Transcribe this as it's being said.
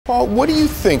Paul, what do you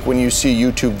think when you see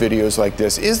YouTube videos like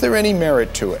this? Is there any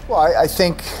merit to it? Well, I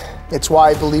think it's why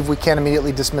I believe we can't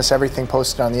immediately dismiss everything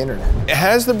posted on the internet.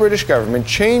 Has the British government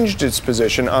changed its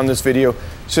position on this video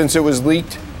since it was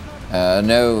leaked?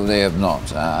 No, they have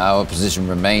not. Our position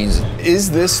remains. Is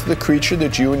this the creature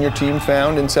that you and your team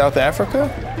found in South Africa?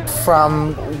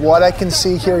 From what I can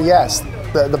see here, yes.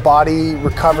 The body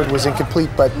recovered was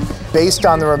incomplete, but based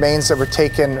on the remains that were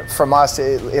taken from us,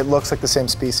 it looks like the same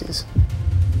species.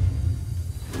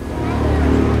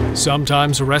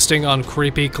 Sometimes resting on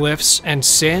creepy cliffs and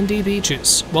sandy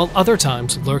beaches, while other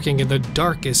times lurking in the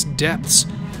darkest depths,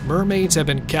 mermaids have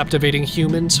been captivating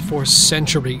humans for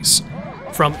centuries.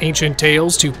 From ancient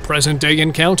tales to present-day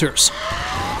encounters.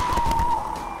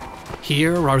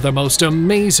 Here are the most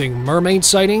amazing mermaid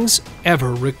sightings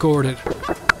ever recorded.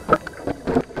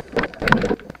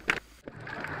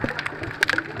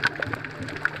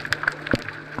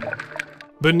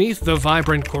 Beneath the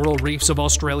vibrant coral reefs of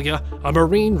Australia, a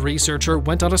marine researcher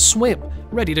went on a swim,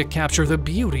 ready to capture the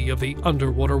beauty of the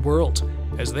underwater world.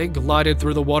 As they glided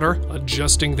through the water,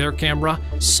 adjusting their camera,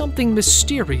 something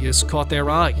mysterious caught their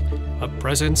eye, a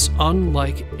presence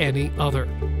unlike any other.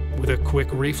 With a quick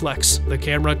reflex, the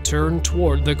camera turned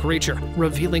toward the creature,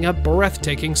 revealing a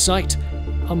breathtaking sight.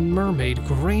 A mermaid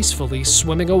gracefully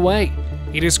swimming away.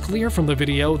 It is clear from the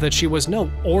video that she was no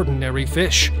ordinary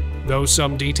fish. Though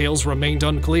some details remained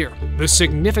unclear, the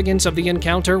significance of the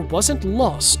encounter wasn't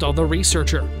lost on the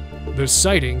researcher. The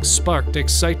sighting sparked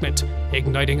excitement,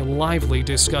 igniting lively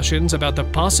discussions about the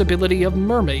possibility of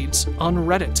mermaids on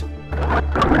Reddit.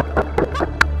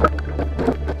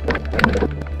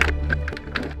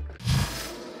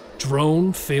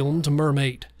 Drone-filmed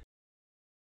mermaid.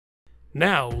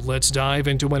 Now, let's dive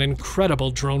into an incredible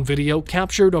drone video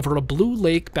captured over a blue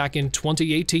lake back in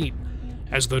 2018.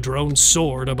 As the drone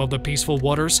soared above the peaceful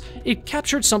waters, it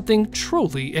captured something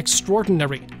truly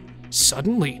extraordinary.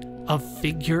 Suddenly, a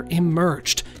figure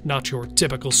emerged, not your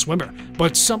typical swimmer,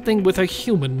 but something with a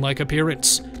human-like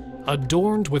appearance.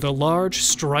 Adorned with a large,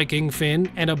 striking fin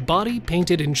and a body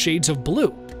painted in shades of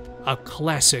blue, a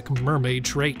classic mermaid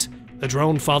trait. The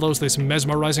drone follows this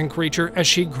mesmerizing creature as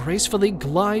she gracefully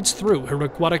glides through her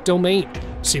aquatic domain,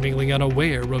 seemingly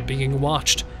unaware of being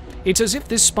watched. It's as if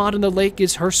this spot in the lake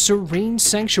is her serene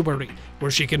sanctuary,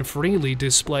 where she can freely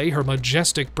display her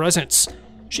majestic presence.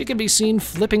 She can be seen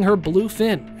flipping her blue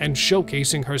fin and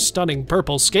showcasing her stunning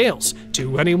purple scales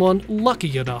to anyone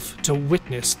lucky enough to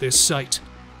witness this sight.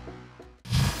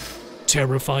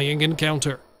 Terrifying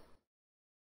encounter.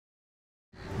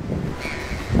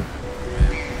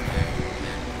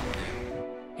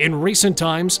 In recent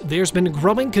times, there's been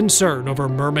growing concern over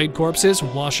mermaid corpses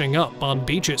washing up on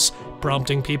beaches,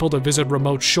 prompting people to visit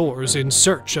remote shores in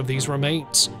search of these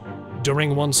remains.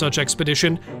 During one such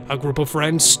expedition, a group of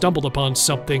friends stumbled upon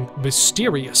something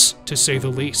mysterious, to say the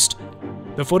least.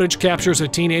 The footage captures a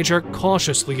teenager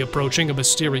cautiously approaching a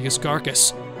mysterious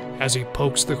carcass. As he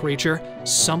pokes the creature,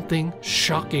 something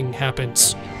shocking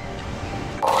happens.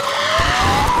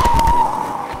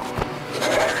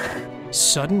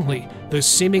 Suddenly, the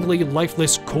seemingly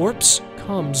lifeless corpse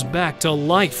comes back to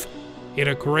life. In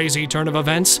a crazy turn of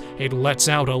events, it lets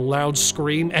out a loud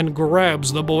scream and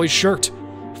grabs the boy's shirt.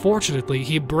 Fortunately,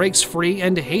 he breaks free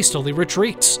and hastily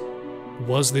retreats.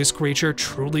 Was this creature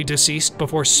truly deceased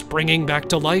before springing back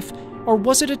to life, or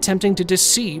was it attempting to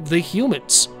deceive the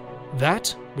humans?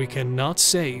 That we cannot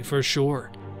say for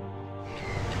sure.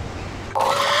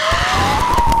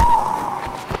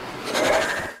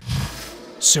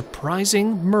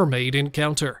 Surprising mermaid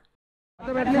encounter.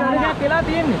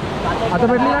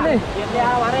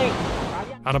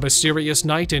 On a mysterious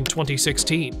night in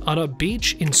 2016, on a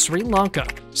beach in Sri Lanka,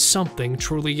 something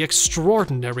truly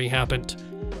extraordinary happened.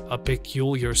 A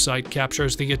peculiar sight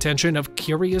captures the attention of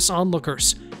curious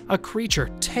onlookers. A creature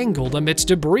tangled amidst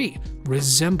debris,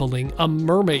 resembling a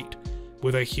mermaid.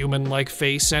 With a human-like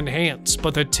face and hands,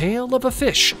 but the tail of a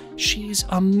fish, she's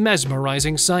a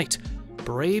mesmerizing sight.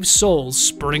 Brave souls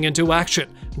spring into action,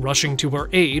 rushing to her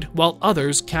aid while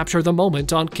others capture the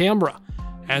moment on camera.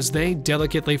 As they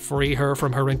delicately free her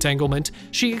from her entanglement,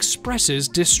 she expresses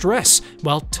distress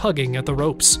while tugging at the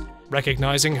ropes.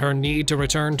 Recognizing her need to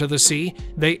return to the sea,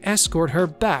 they escort her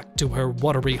back to her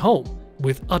watery home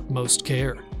with utmost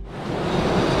care.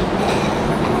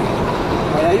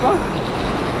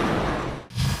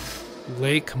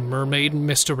 Lake Mermaid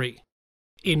Mystery.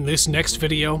 In this next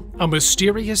video, a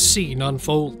mysterious scene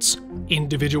unfolds.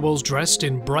 Individuals dressed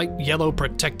in bright yellow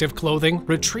protective clothing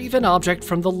retrieve an object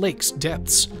from the lake's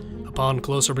depths. Upon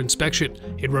closer inspection,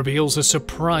 it reveals a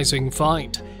surprising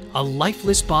find: a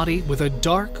lifeless body with a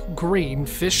dark green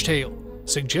fishtail,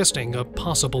 suggesting a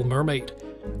possible mermaid.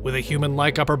 With a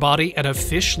human-like upper body and a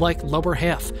fish-like lower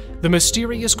half, the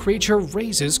mysterious creature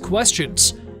raises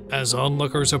questions. As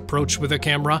onlookers approach with a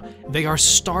camera, they are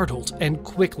startled and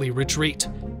quickly retreat.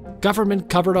 Government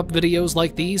covered-up videos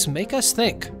like these make us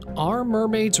think, are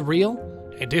mermaids real?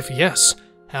 And if yes,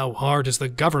 how hard is the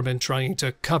government trying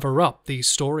to cover up these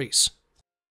stories?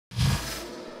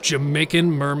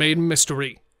 Jamaican mermaid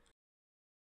mystery.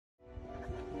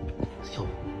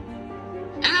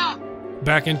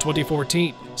 Back in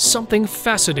 2014, something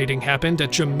fascinating happened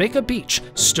at Jamaica Beach,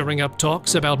 stirring up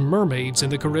talks about mermaids in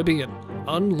the Caribbean.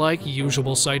 Unlike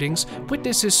usual sightings,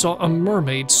 witnesses saw a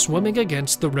mermaid swimming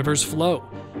against the river's flow.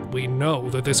 We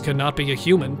know that this cannot be a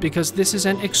human because this is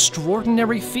an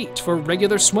extraordinary feat for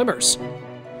regular swimmers.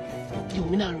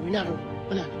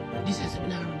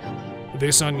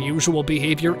 This unusual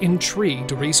behavior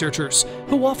intrigued researchers,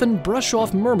 who often brush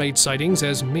off mermaid sightings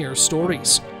as mere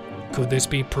stories. Could this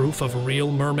be proof of real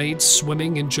mermaids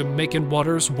swimming in Jamaican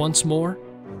waters once more?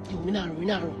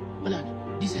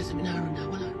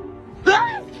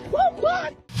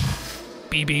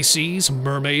 BBC's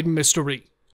Mermaid Mystery.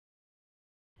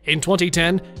 In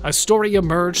 2010, a story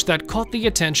emerged that caught the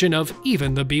attention of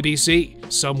even the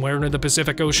BBC. Somewhere in the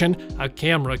Pacific Ocean, a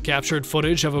camera captured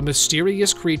footage of a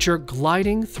mysterious creature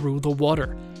gliding through the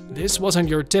water. This wasn't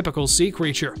your typical sea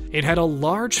creature. It had a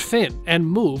large fin and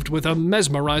moved with a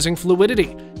mesmerizing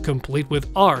fluidity, complete with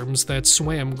arms that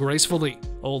swam gracefully.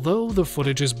 Although the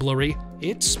footage is blurry,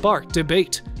 it sparked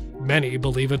debate. Many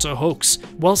believe it's a hoax,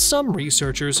 while some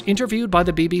researchers interviewed by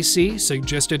the BBC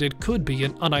suggested it could be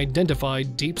an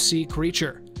unidentified deep-sea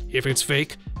creature. If it's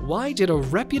fake, why did a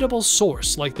reputable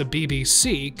source like the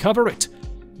BBC cover it?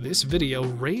 This video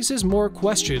raises more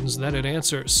questions than it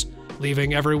answers,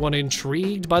 leaving everyone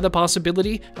intrigued by the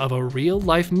possibility of a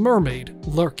real-life mermaid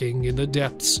lurking in the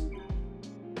depths.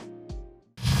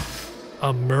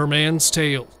 A merman's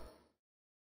tale.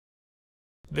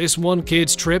 This one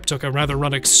kid's trip took a rather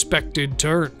unexpected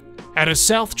turn. At a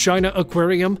South China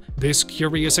aquarium, this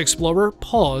curious explorer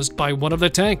paused by one of the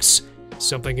tanks.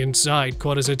 Something inside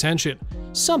caught his attention,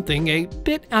 something a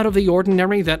bit out of the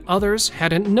ordinary that others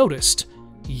hadn't noticed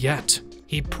yet.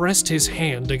 He pressed his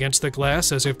hand against the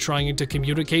glass as if trying to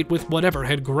communicate with whatever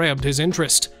had grabbed his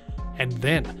interest. And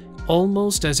then,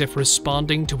 almost as if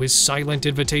responding to his silent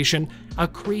invitation, a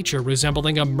creature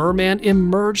resembling a merman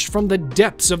emerged from the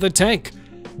depths of the tank.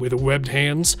 With webbed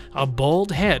hands, a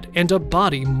bald head, and a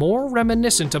body more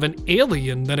reminiscent of an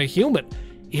alien than a human,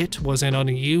 it was an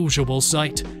unusual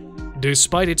sight.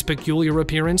 Despite its peculiar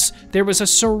appearance, there was a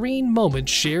serene moment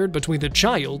shared between the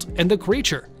child and the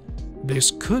creature.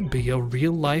 This could be a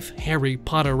real-life Harry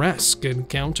Potter-esque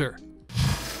encounter.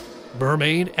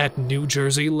 Mermaid at New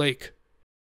Jersey Lake.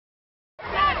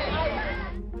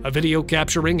 A video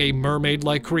capturing a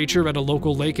mermaid-like creature at a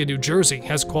local lake in New Jersey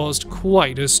has caused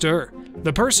quite a stir.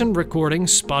 The person recording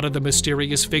spotted the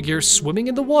mysterious figure swimming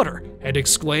in the water and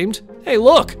exclaimed, "Hey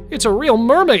look, it's a real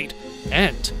mermaid!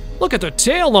 And look at the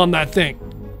tail on that thing!"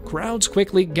 Crowds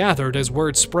quickly gathered as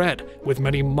word spread, with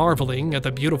many marveling at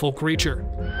the beautiful creature.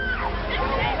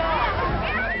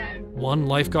 One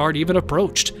lifeguard even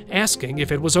approached, asking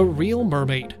if it was a real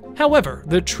mermaid. However,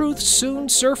 the truth soon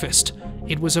surfaced.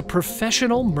 It was a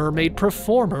professional mermaid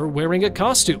performer wearing a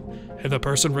costume, and the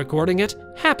person recording it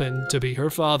happened to be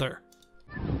her father.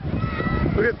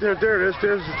 Look at there it is,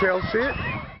 there's the tail, see it?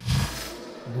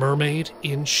 Mermaid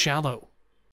in shallow.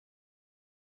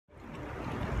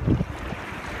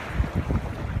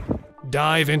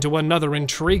 Dive into another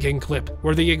intriguing clip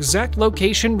where the exact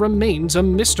location remains a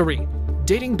mystery.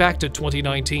 Dating back to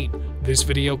 2019, this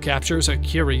video captures a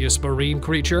curious marine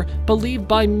creature believed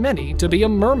by many to be a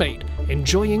mermaid,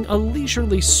 enjoying a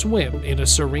leisurely swim in a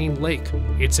serene lake.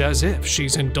 It's as if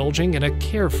she's indulging in a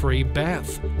carefree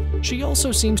bath. She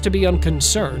also seems to be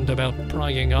unconcerned about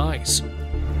prying eyes.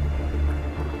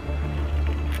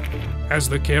 As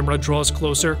the camera draws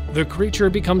closer, the creature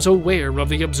becomes aware of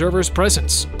the observer's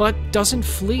presence, but doesn't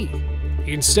flee.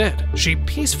 Instead, she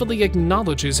peacefully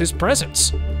acknowledges his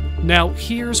presence. Now,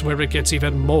 here's where it gets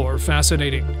even more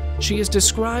fascinating. She is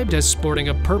described as sporting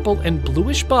a purple and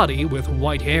bluish body with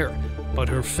white hair, but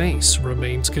her face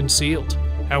remains concealed.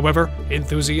 However,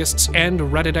 enthusiasts and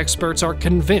Reddit experts are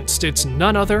convinced it's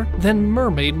none other than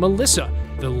Mermaid Melissa,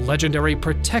 the legendary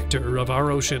protector of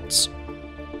our oceans.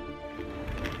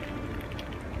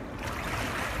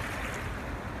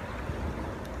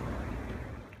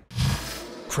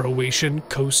 Croatian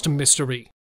Coast Mystery.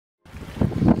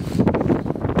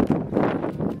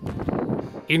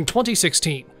 In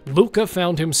 2016, Luka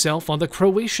found himself on the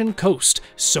Croatian coast,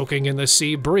 soaking in the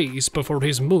sea breeze before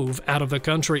his move out of the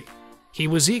country. He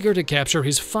was eager to capture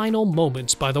his final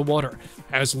moments by the water.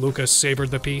 As Lucas savored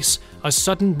the piece, a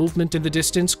sudden movement in the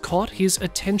distance caught his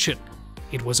attention.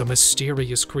 It was a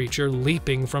mysterious creature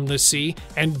leaping from the sea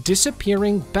and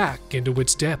disappearing back into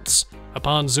its depths.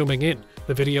 Upon zooming in,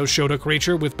 the video showed a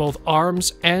creature with both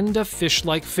arms and a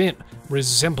fish-like fin,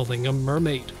 resembling a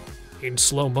mermaid. In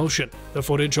slow motion, the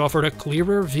footage offered a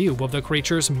clearer view of the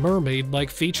creature's mermaid-like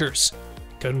features.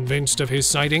 Convinced of his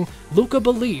sighting, Luca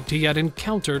believed he had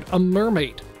encountered a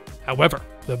mermaid. However,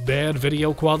 the bad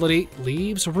video quality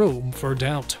leaves room for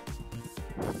doubt.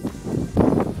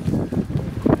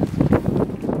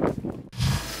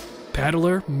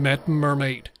 Paddler met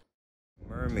mermaid.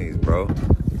 Mermaids, bro.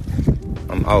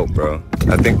 I'm out, bro.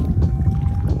 I think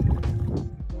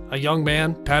A young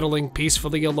man paddling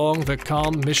peacefully along the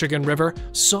calm Michigan River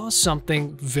saw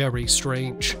something very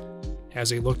strange. As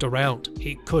he looked around,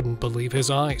 he couldn't believe his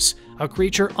eyes. A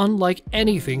creature unlike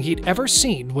anything he'd ever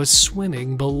seen was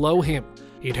swimming below him.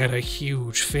 It had a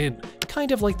huge fin,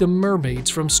 kind of like the mermaids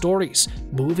from stories,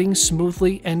 moving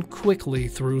smoothly and quickly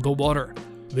through the water.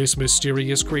 This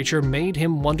mysterious creature made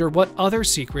him wonder what other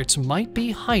secrets might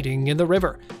be hiding in the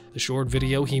river. The short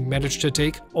video he managed to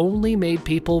take only made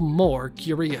people more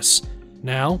curious.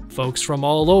 Now, folks from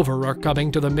all over are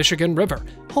coming to the Michigan River,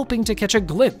 hoping to catch a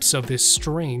glimpse of this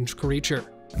strange creature.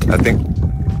 I think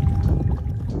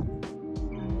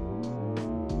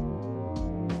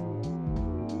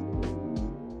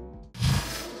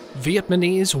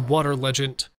Vietnamese water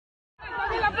legend.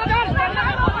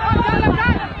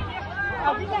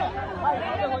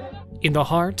 In the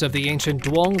heart of the ancient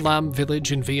Duong Lam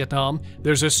village in Vietnam,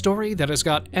 there's a story that has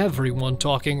got everyone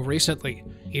talking recently.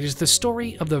 It is the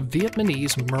story of the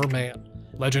Vietnamese merman.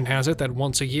 Legend has it that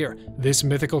once a year, this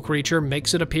mythical creature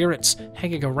makes an appearance,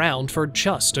 hanging around for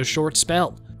just a short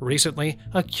spell. Recently,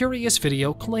 a curious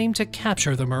video claimed to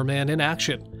capture the merman in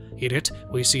action. In it,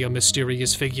 we see a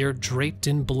mysterious figure draped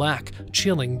in black,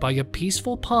 chilling by a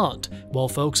peaceful pond, while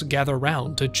folks gather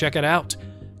round to check it out.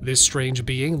 This strange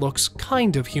being looks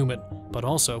kind of human, but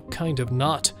also kind of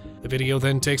not. The video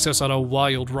then takes us on a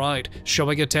wild ride,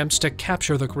 showing attempts to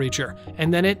capture the creature,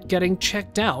 and then it getting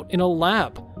checked out in a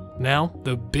lab. Now,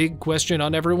 the big question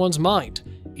on everyone's mind: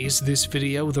 is this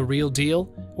video the real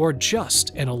deal, or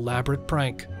just an elaborate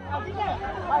prank?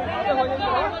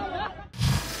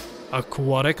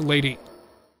 Aquatic lady.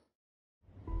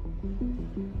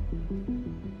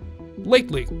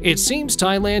 Lately, it seems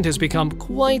Thailand has become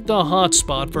quite the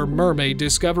hotspot for mermaid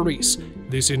discoveries.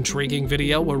 This intriguing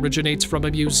video originates from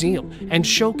a museum and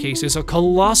showcases a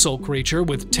colossal creature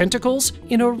with tentacles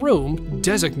in a room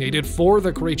designated for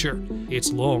the creature.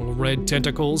 Its long red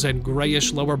tentacles and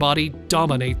grayish lower body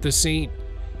dominate the scene.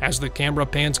 As the camera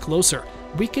pans closer,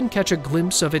 we can catch a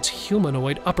glimpse of its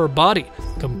humanoid upper body,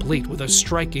 complete with a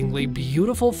strikingly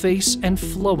beautiful face and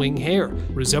flowing hair,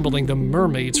 resembling the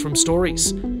mermaids from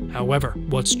stories. However,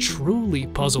 what's truly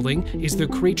puzzling is the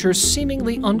creature's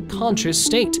seemingly unconscious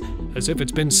state, as if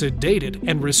it's been sedated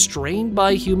and restrained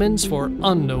by humans for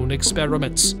unknown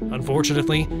experiments.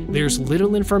 Unfortunately, there's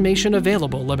little information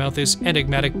available about this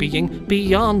enigmatic being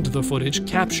beyond the footage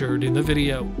captured in the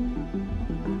video.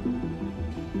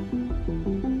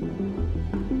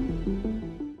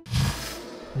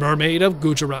 Mermaid of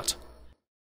Gujarat.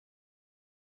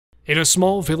 In a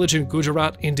small village in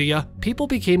Gujarat, India, people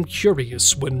became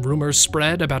curious when rumors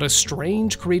spread about a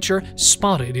strange creature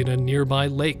spotted in a nearby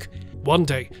lake. One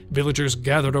day, villagers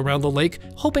gathered around the lake,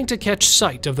 hoping to catch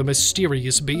sight of the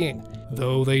mysterious being.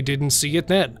 Though they didn't see it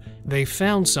then, they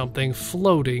found something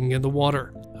floating in the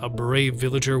water. A brave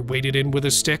villager waded in with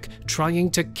a stick,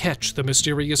 trying to catch the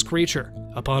mysterious creature.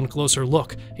 Upon closer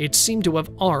look, it seemed to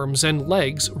have arms and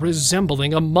legs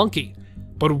resembling a monkey.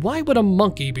 But why would a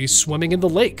monkey be swimming in the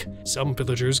lake? Some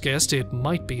villagers guessed it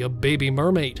might be a baby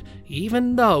mermaid,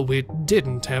 even though it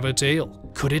didn't have a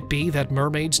tail. Could it be that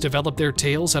mermaids develop their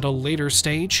tails at a later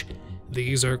stage?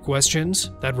 These are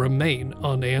questions that remain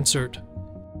unanswered.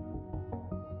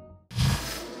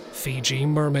 Fiji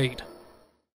mermaid.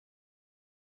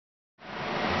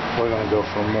 We're gonna go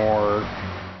for more.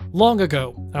 Long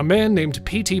ago, a man named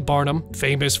P.T. Barnum,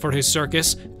 famous for his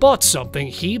circus, bought something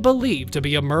he believed to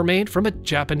be a mermaid from a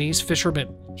Japanese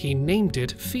fisherman. He named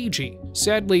it Fiji.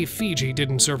 Sadly, Fiji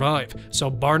didn't survive, so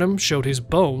Barnum showed his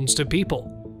bones to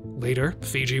people. Later,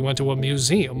 Fiji went to a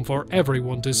museum for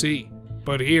everyone to see.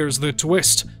 But here's the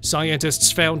twist.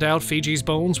 Scientists found out Fiji's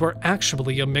bones were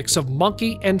actually a mix of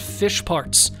monkey and fish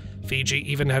parts. Fiji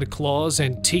even had claws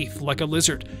and teeth like a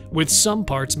lizard, with some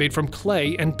parts made from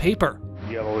clay and paper.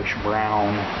 Yellowish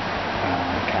brown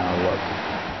kind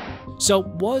of look. So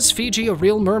was Fiji a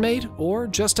real mermaid or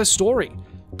just a story?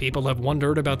 People have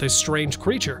wondered about this strange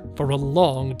creature for a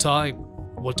long time.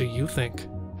 What do you think?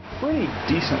 Pretty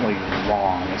decently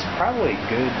long. It's probably a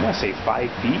good, I'm going to say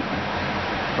 5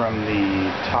 feet from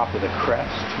the top of the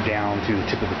crest down to the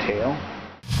tip of the tail.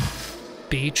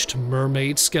 Beached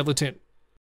mermaid skeleton.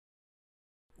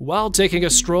 While taking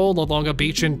a stroll along a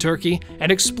beach in Turkey,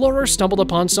 an explorer stumbled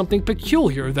upon something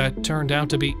peculiar that turned out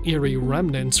to be eerie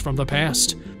remnants from the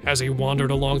past. As he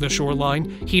wandered along the shoreline,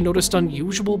 he noticed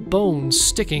unusual bones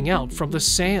sticking out from the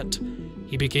sand.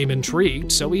 He became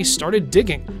intrigued, so he started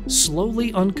digging,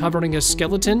 slowly uncovering a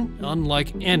skeleton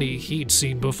unlike any he'd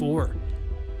seen before.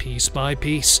 Piece by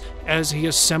piece, as he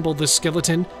assembled the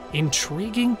skeleton,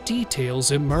 intriguing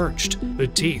details emerged. The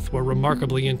teeth were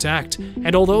remarkably intact,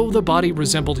 and although the body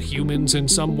resembled humans in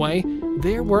some way,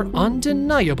 there were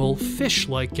undeniable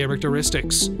fish-like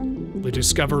characteristics. The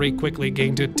discovery quickly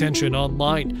gained attention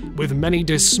online, with many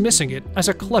dismissing it as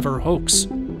a clever hoax.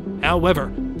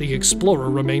 However, the explorer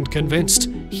remained convinced.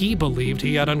 He believed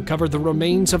he had uncovered the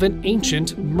remains of an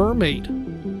ancient mermaid.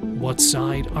 What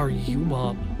side are you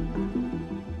on?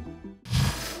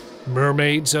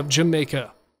 Mermaids of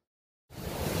Jamaica.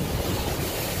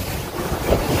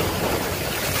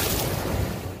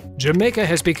 Jamaica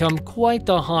has become quite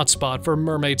the hotspot for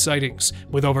mermaid sightings,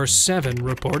 with over 7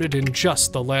 reported in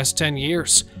just the last 10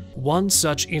 years. One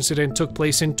such incident took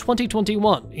place in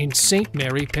 2021 in St.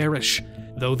 Mary Parish.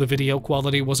 Though the video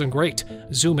quality wasn't great,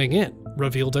 zooming in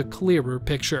revealed a clearer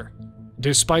picture.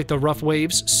 Despite the rough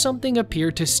waves, something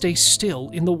appeared to stay still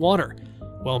in the water.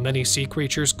 While many sea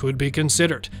creatures could be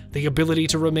considered, the ability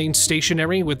to remain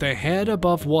stationary with the head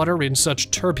above water in such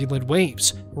turbulent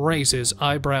waves raises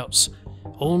eyebrows.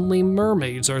 Only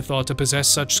mermaids are thought to possess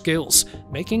such skills,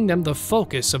 making them the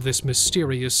focus of this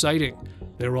mysterious sighting.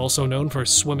 They're also known for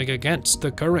swimming against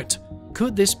the current.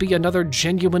 Could this be another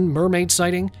genuine mermaid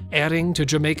sighting, adding to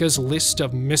Jamaica's list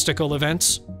of mystical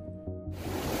events?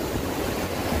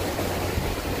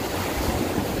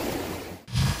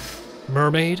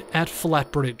 Mermaid at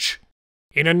Flatbridge.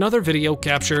 In another video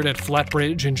captured at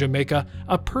Flatbridge in Jamaica,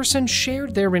 a person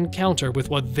shared their encounter with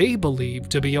what they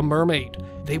believed to be a mermaid.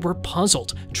 They were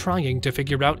puzzled, trying to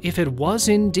figure out if it was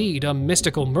indeed a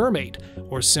mystical mermaid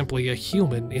or simply a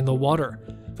human in the water.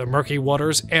 The murky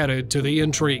waters added to the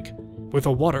intrigue. With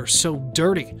the water so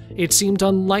dirty, it seemed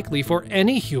unlikely for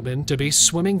any human to be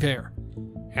swimming there.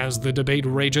 As the debate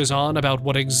rages on about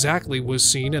what exactly was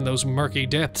seen in those murky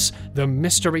depths, the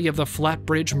mystery of the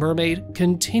Flatbridge mermaid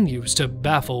continues to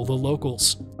baffle the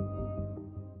locals.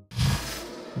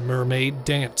 Mermaid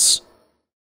dance.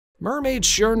 Mermaids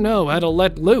sure know how to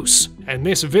let loose, and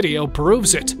this video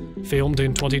proves it. Filmed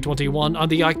in 2021 on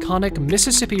the iconic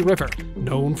Mississippi River,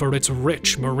 known for its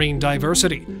rich marine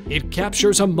diversity, it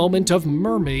captures a moment of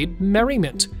mermaid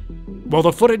merriment. While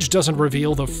the footage doesn't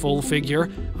reveal the full figure,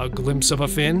 a glimpse of a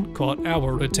fin caught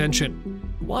our attention.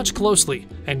 Watch closely,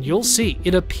 and you'll see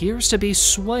it appears to be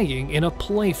swaying in a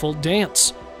playful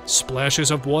dance.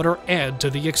 Splashes of water add to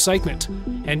the excitement,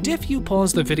 and if you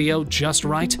pause the video just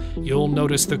right, you'll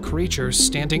notice the creature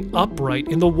standing upright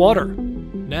in the water.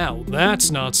 Now, that's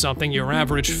not something your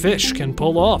average fish can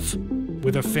pull off.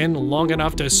 With a fin long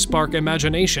enough to spark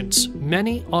imaginations,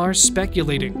 many are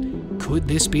speculating. Could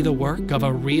this be the work of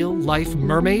a real-life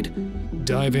mermaid?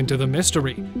 Dive into the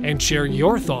mystery and share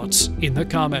your thoughts in the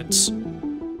comments.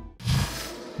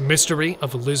 Mystery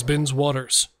of Lisbon's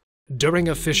waters. During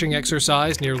a fishing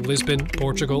exercise near Lisbon,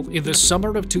 Portugal, in the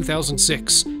summer of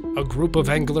 2006, a group of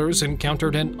anglers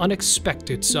encountered an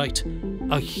unexpected sight.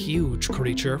 A huge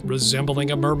creature resembling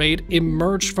a mermaid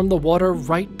emerged from the water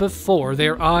right before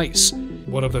their eyes.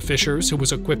 One of the fishers, who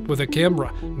was equipped with a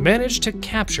camera, managed to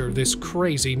capture this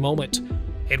crazy moment.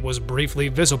 It was briefly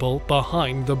visible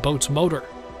behind the boat's motor.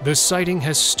 The sighting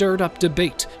has stirred up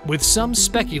debate, with some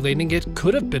speculating it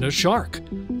could have been a shark.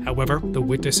 However, the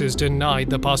witnesses denied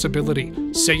the possibility,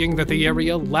 saying that the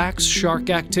area lacks shark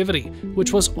activity,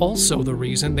 which was also the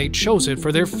reason they chose it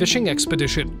for their fishing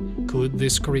expedition. Could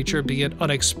this creature be an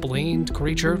unexplained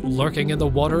creature lurking in the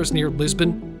waters near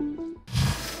Lisbon?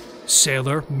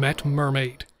 Sailor met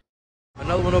mermaid.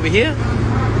 Another one over here?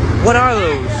 What are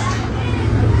those?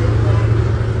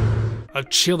 A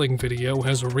chilling video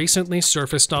has recently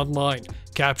surfaced online,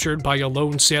 captured by a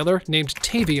lone sailor named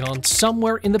Tavion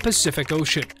somewhere in the Pacific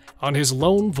Ocean. On his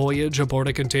lone voyage aboard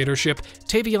a container ship,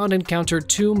 Tavion encountered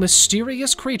 2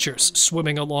 mysterious creatures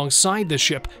swimming alongside the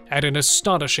ship at an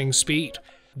astonishing speed.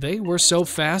 They were so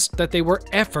fast that they were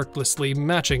effortlessly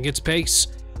matching its pace.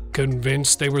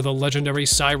 Convinced they were the legendary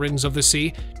sirens of the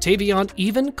sea, Tavion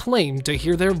even claimed to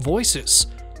hear their voices.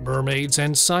 Mermaids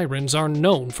and sirens are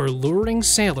known for luring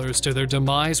sailors to their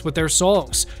demise with their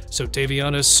songs, so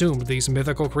Tavion assumed these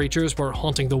mythical creatures were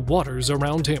haunting the waters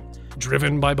around him.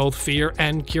 Driven by both fear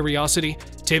and curiosity,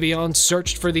 Tavion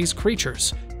searched for these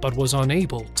creatures, but was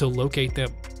unable to locate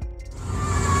them.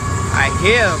 I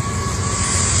hear him.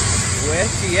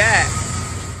 Where's she at?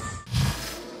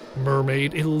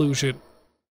 Mermaid illusion.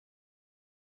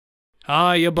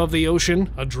 High above the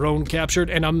ocean, a drone captured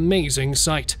an amazing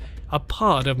sight. A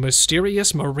pod of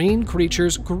mysterious marine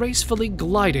creatures gracefully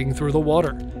gliding through the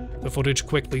water. The footage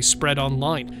quickly spread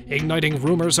online, igniting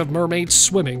rumors of mermaids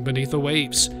swimming beneath the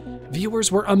waves.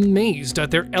 Viewers were amazed at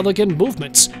their elegant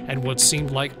movements and what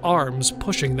seemed like arms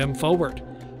pushing them forward.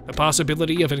 The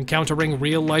possibility of encountering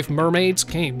real-life mermaids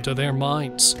came to their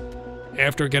minds.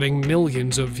 After getting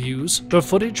millions of views, the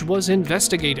footage was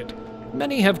investigated.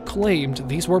 Many have claimed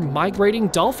these were migrating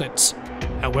dolphins.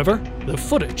 However, the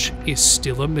footage is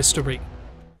still a mystery.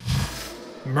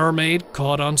 Mermaid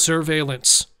caught on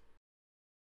surveillance.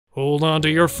 Hold on to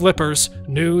your flippers.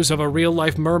 News of a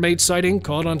real-life mermaid sighting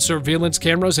caught on surveillance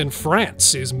cameras in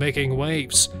France is making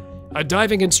waves. A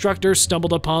diving instructor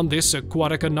stumbled upon this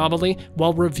aquatic anomaly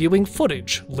while reviewing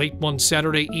footage late one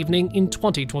Saturday evening in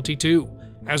 2022.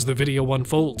 As the video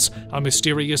unfolds, a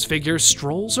mysterious figure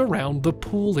strolls around the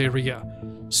pool area.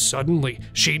 Suddenly,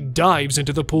 she dives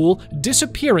into the pool,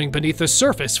 disappearing beneath the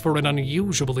surface for an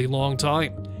unusually long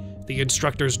time. The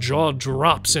instructor's jaw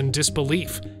drops in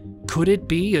disbelief. Could it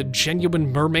be a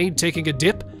genuine mermaid taking a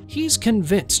dip? He's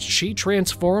convinced she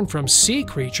transformed from sea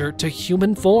creature to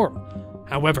human form.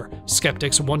 However,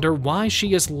 skeptics wonder why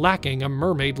she is lacking a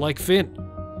mermaid-like fin.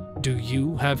 Do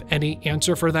you have any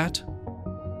answer for that?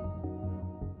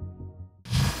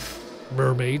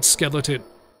 Mermaid skeleton.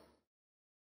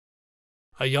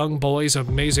 A young boy's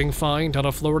amazing find on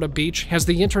a Florida beach has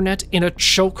the internet in a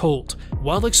chokehold.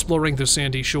 While exploring the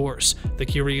sandy shores, the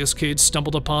curious kid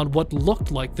stumbled upon what looked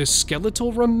like the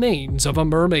skeletal remains of a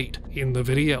mermaid. In the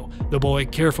video, the boy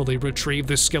carefully retrieved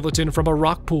the skeleton from a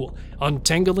rock pool,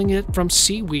 untangling it from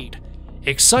seaweed.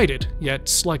 Excited, yet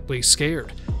slightly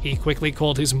scared, he quickly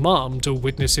called his mom to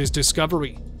witness his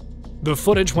discovery. The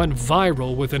footage went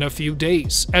viral within a few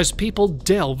days as people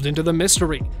delved into the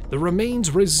mystery. The remains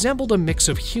resembled a mix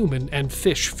of human and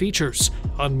fish features,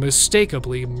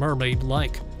 unmistakably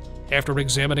mermaid-like. After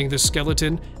examining the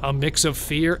skeleton, a mix of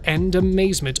fear and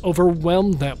amazement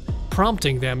overwhelmed them,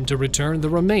 prompting them to return the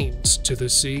remains to the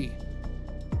sea.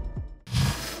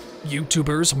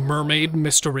 YouTuber's mermaid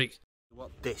mystery. What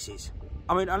this is?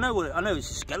 I mean, I know it's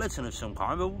a skeleton of some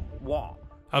kind, but what?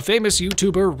 A famous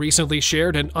YouTuber recently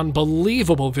shared an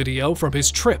unbelievable video from his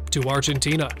trip to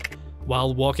Argentina.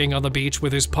 While walking on the beach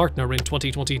with his partner in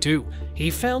 2022,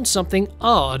 he found something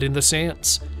odd in the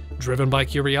sands. Driven by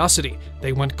curiosity,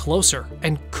 they went closer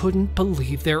and couldn't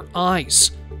believe their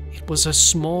eyes. It was a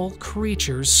small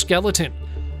creature's skeleton.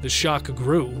 The shock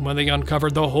grew when they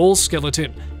uncovered the whole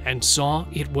skeleton and saw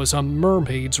it was a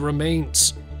mermaid's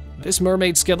remains. This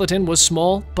mermaid skeleton was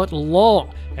small but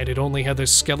long, and it only had the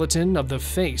skeleton of the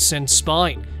face and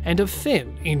spine, and a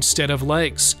fin instead of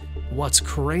legs. What's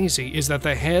crazy is that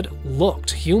the head looked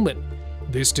human.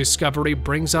 This discovery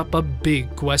brings up a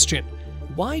big question.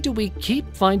 Why do we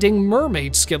keep finding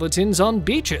mermaid skeletons on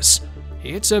beaches?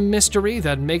 It's a mystery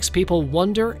that makes people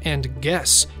wonder and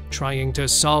guess, trying to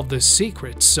solve the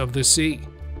secrets of the sea.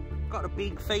 Got a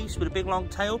big face with a big long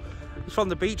tail. It's from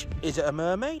the beach. Is it a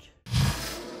mermaid?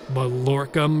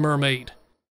 Mallorca mermaid.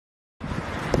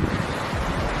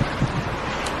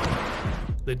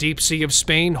 The deep sea of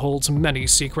Spain holds many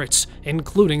secrets,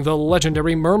 including the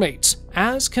legendary mermaids,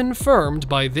 as confirmed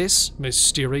by this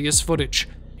mysterious footage.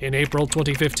 In April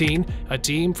 2015, a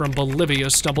team from Bolivia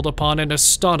stumbled upon an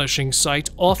astonishing sight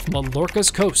off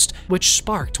Mallorca's coast, which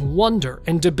sparked wonder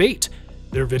and debate.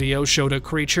 Their video showed a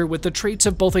creature with the traits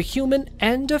of both a human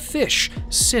and a fish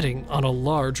sitting on a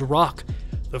large rock.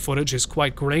 The footage is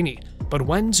quite grainy, but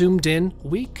when zoomed in,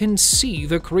 we can see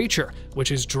the creature,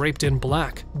 which is draped in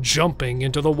black, jumping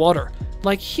into the water,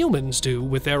 like humans do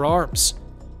with their arms.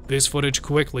 This footage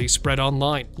quickly spread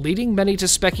online, leading many to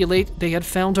speculate they had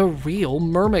found a real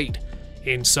mermaid.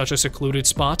 In such a secluded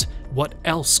spot, what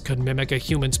else could mimic a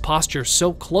human's posture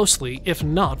so closely if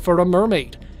not for a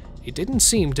mermaid? It didn't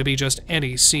seem to be just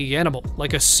any sea animal,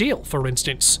 like a seal, for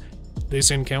instance.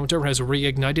 This encounter has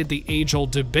reignited the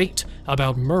age-old debate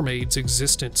about mermaids'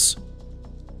 existence.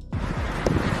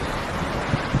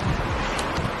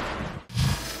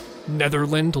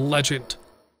 Netherlands legend.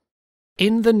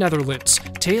 In the Netherlands,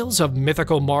 tales of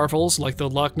mythical marvels like the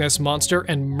Loch Ness Monster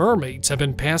and mermaids have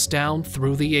been passed down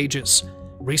through the ages.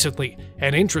 Recently,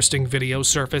 an interesting video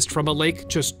surfaced from a lake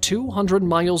just 200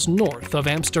 miles north of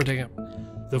Amsterdam.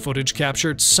 The footage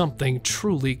captured something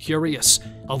truly curious: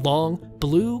 a long,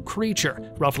 blue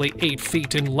creature, roughly 8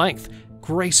 feet in length,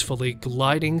 gracefully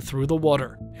gliding through the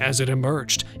water. As it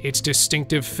emerged, its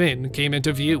distinctive fin came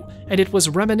into view, and it was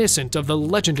reminiscent of the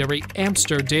legendary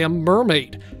Amsterdam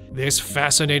Mermaid. This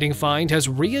fascinating find has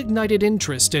reignited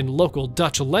interest in local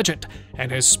Dutch legend and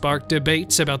has sparked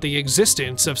debates about the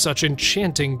existence of such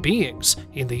enchanting beings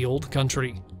in the old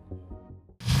country.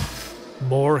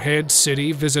 Morehead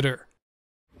City visitor.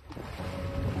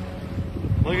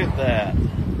 Look at that.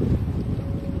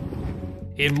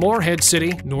 In Morehead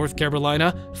City, North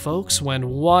Carolina, folks went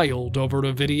wild over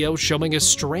a video showing a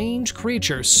strange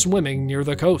creature swimming near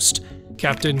the coast.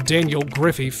 Captain Daniel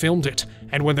Griffey filmed it,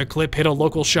 and when the clip hit a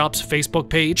local shop's Facebook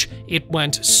page, it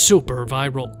went super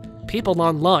viral. People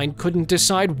online couldn't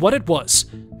decide what it was.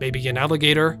 Maybe an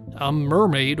alligator, a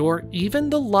mermaid, or even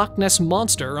the Loch Ness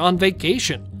Monster on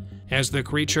vacation. As the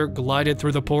creature glided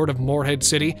through the port of Morehead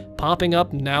City, popping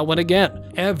up now and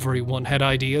again, everyone had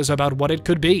ideas about what it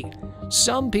could be.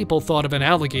 Some people thought of an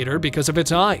alligator because of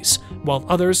its eyes, while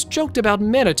others joked about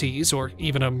manatees or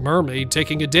even a mermaid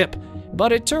taking a dip.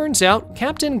 But it turns out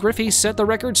Captain Griffey set the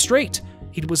record straight.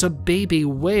 It was a baby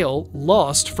whale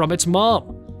lost from its mom.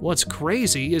 What's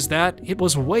crazy is that it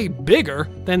was way bigger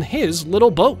than his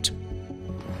little boat.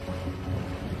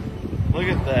 Look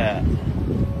at that.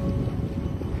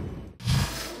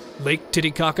 Lake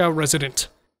Titicaca resident.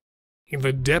 In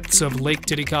the depths of Lake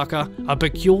Titicaca, a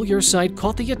peculiar sight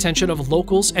caught the attention of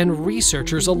locals and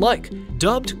researchers alike.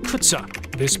 Dubbed Kutsa,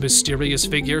 this mysterious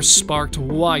figure sparked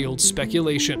wild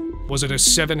speculation. Was it a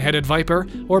 7-headed viper,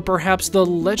 or perhaps the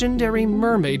legendary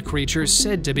mermaid creature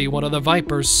said to be one of the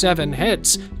viper's 7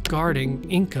 heads, guarding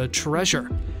Inca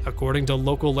treasure? According to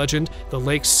local legend, the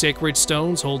lake's sacred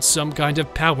stones hold some kind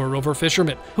of power over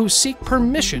fishermen, who seek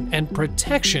permission and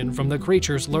protection from the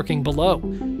creatures lurking below.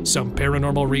 Some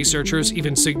paranormal researchers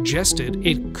even suggested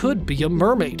it could be a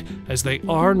mermaid, as they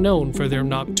are known for their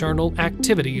nocturnal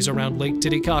activities around Lake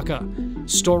Titicaca.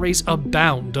 Stories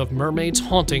abound of mermaids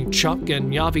haunting Chuck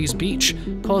and Yavi's beach,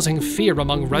 causing fear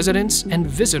among residents and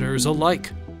visitors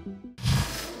alike.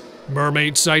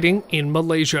 Mermaid sighting in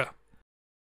Malaysia.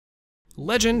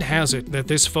 Legend has it that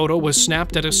this photo was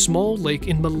snapped at a small lake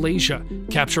in Malaysia,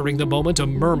 capturing the moment a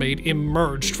mermaid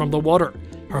emerged from the water,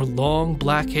 her long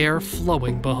black hair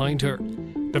flowing behind her.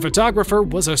 The photographer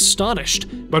was astonished,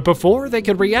 but before they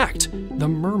could react, the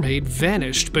mermaid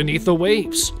vanished beneath the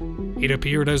waves. It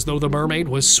appeared as though the mermaid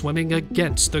was swimming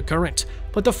against the current,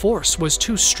 but the force was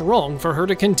too strong for her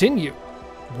to continue.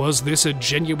 Was this a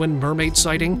genuine mermaid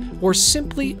sighting, or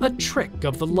simply a trick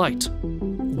of the light?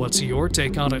 What's your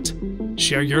take on it?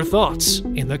 Share your thoughts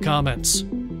in the comments.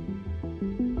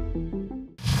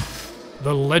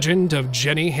 The Legend of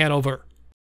Jenny Hanover.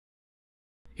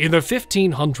 In the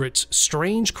 1500s,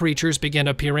 strange creatures began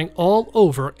appearing all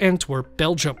over Antwerp,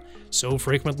 Belgium, so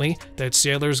frequently that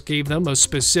sailors gave them a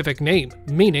specific name,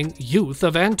 meaning Youth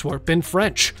of Antwerp in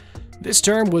French. This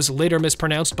term was later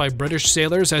mispronounced by British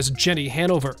sailors as Jenny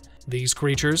Hanover. These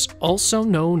creatures, also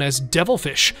known as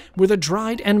devilfish, were the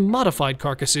dried and modified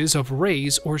carcasses of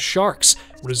rays or sharks,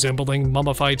 resembling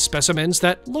mummified specimens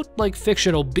that looked like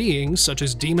fictional beings such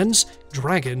as demons,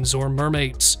 dragons, or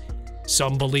mermaids.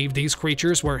 Some believed these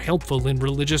creatures were helpful in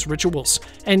religious rituals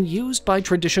and used by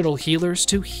traditional healers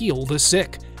to heal the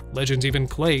sick. Legends even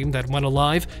claim that when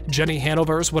alive, Jenny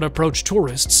Hanovers would approach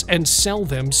tourists and sell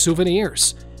them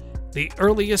souvenirs. The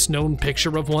earliest known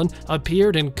picture of one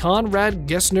appeared in Conrad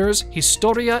Gessner's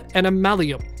Historia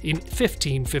Animalium in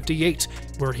 1558,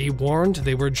 where he warned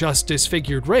they were just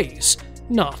disfigured rays,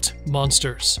 not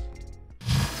monsters.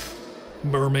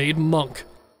 Mermaid Monk.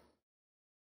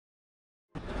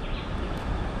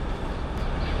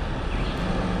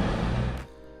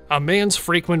 A man's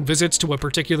frequent visits to a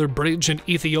particular bridge in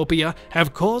Ethiopia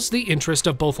have caused the interest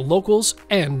of both locals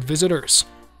and visitors.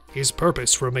 His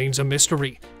purpose remains a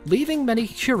mystery, leaving many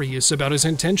curious about his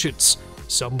intentions.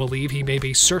 Some believe he may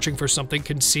be searching for something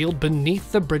concealed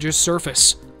beneath the bridge's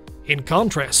surface. In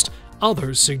contrast,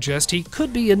 others suggest he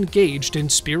could be engaged in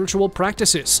spiritual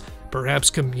practices, perhaps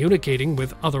communicating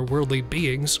with otherworldly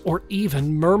beings or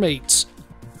even mermaids.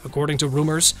 According to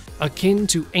rumors, akin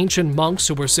to ancient monks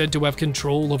who were said to have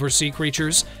control over sea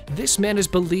creatures, this man is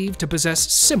believed to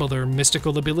possess similar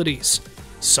mystical abilities.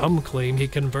 Some claim he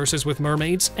converses with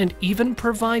mermaids and even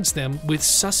provides them with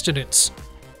sustenance.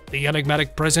 The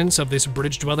enigmatic presence of this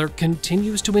bridge dweller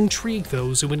continues to intrigue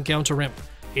those who encounter him,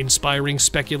 inspiring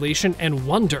speculation and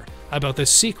wonder about the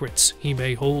secrets he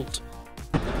may hold.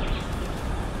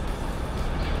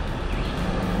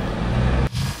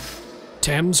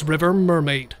 Thames River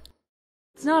Mermaid.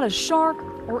 It's not a shark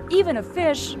or even a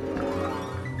fish.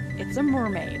 It's a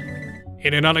mermaid.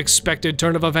 In an unexpected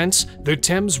turn of events, the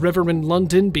Thames River in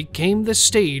London became the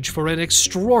stage for an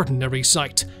extraordinary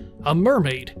sight. A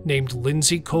mermaid named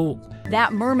Lindsay Cole.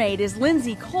 That mermaid is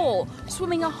Lindsay Cole,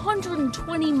 swimming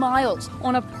 120 miles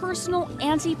on a personal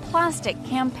anti-plastic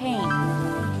campaign.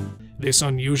 This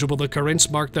unusual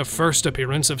occurrence marked the first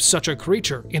appearance of such a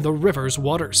creature in the river's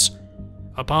waters.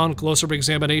 Upon closer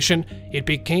examination, it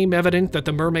became evident that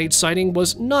the mermaid sighting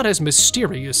was not as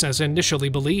mysterious as initially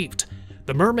believed.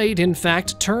 The mermaid, in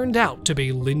fact, turned out to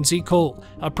be Lindsay Cole,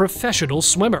 a professional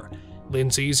swimmer.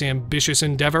 Lindsay's ambitious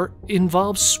endeavor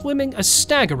involves swimming a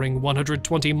staggering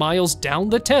 120 miles down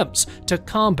the Thames to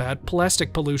combat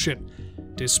plastic pollution.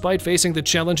 Despite facing the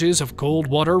challenges of cold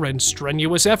water and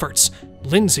strenuous efforts,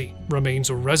 Lindsay remains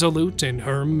resolute in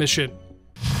her mission.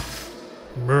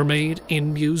 Mermaid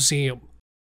in museum.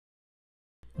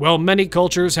 While many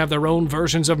cultures have their own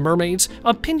versions of mermaids,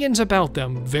 opinions about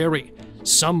them vary.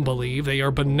 Some believe they are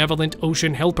benevolent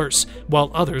ocean helpers, while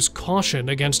others caution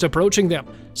against approaching them,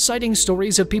 citing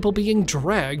stories of people being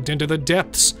dragged into the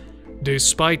depths.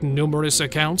 Despite numerous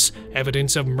accounts,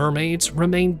 evidence of mermaids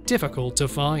remain difficult to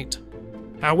find.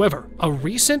 However, a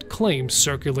recent claim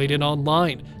circulated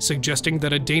online, suggesting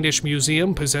that a Danish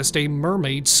museum possessed a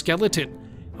mermaid skeleton.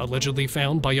 Allegedly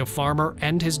found by a farmer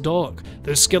and his dog,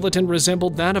 the skeleton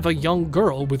resembled that of a young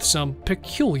girl with some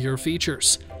peculiar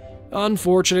features.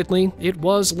 Unfortunately, it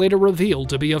was later revealed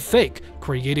to be a fake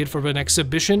created for an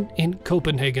exhibition in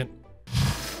Copenhagen.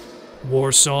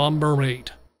 Warsaw Mermaid.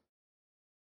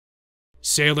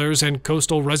 Sailors and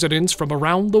coastal residents from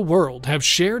around the world have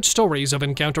shared stories of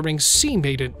encountering sea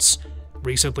maidens.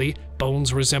 Recently,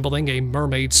 bones resembling a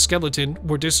mermaid skeleton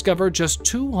were discovered just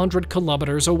 200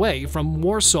 kilometers away from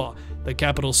Warsaw, the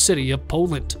capital city of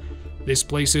Poland. This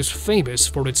place is famous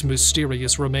for its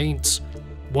mysterious remains.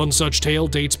 One such tale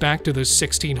dates back to the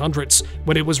 1600s,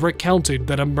 when it was recounted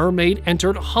that a mermaid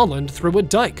entered Holland through a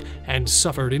dike and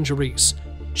suffered injuries.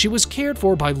 She was cared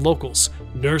for by locals,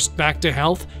 nursed back to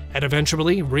health, and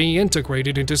eventually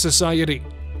reintegrated into society.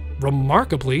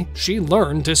 Remarkably, she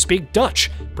learned to speak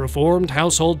Dutch, performed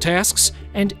household tasks,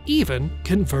 and even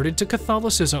converted to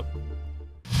Catholicism.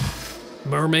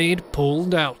 Mermaid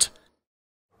pulled out.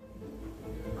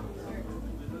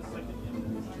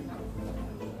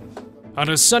 On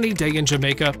a sunny day in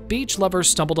Jamaica, beach lovers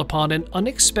stumbled upon an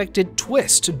unexpected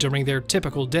twist during their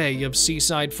typical day of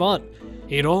seaside fun.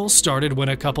 It all started when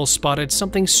a couple spotted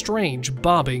something strange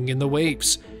bobbing in the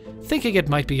waves. Thinking it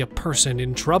might be a person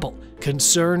in trouble,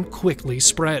 concern quickly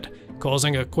spread,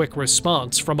 causing a quick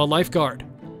response from a lifeguard.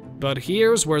 But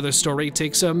here's where the story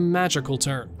takes a magical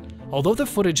turn. Although the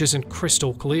footage isn't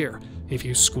crystal clear, if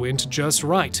you squint just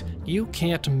right, you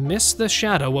can't miss the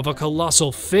shadow of a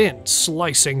colossal fin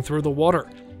slicing through the water.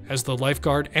 As the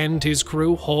lifeguard and his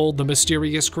crew hauled the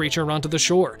mysterious creature onto the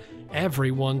shore,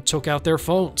 everyone took out their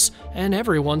phones, and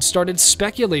everyone started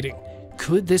speculating.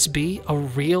 Could this be a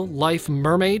real-life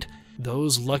mermaid?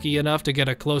 Those lucky enough to get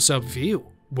a close-up view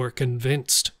were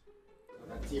convinced.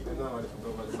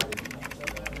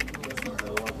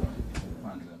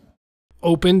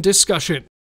 Open discussion.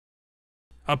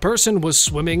 A person was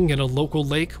swimming in a local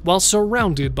lake while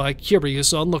surrounded by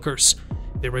curious onlookers.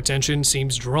 Their attention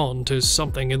seems drawn to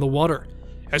something in the water.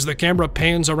 As the camera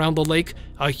pans around the lake,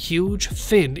 a huge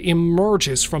fin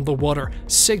emerges from the water,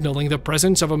 signaling the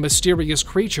presence of a mysterious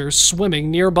creature swimming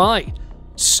nearby.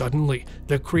 Suddenly,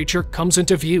 the creature comes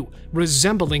into view,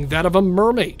 resembling that of a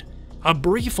mermaid. A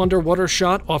brief underwater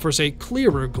shot offers a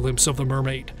clearer glimpse of the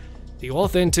mermaid. The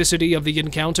authenticity of the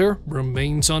encounter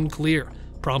remains unclear,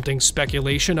 prompting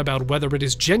speculation about whether it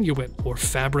is genuine or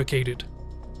fabricated.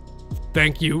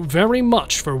 Thank you very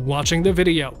much for watching the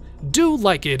video. Do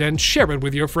like it and share it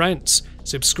with your friends.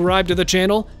 Subscribe to the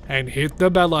channel and hit the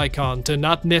bell icon to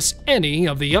not miss any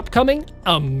of the upcoming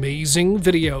amazing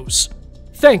videos.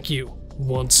 Thank you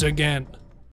once again.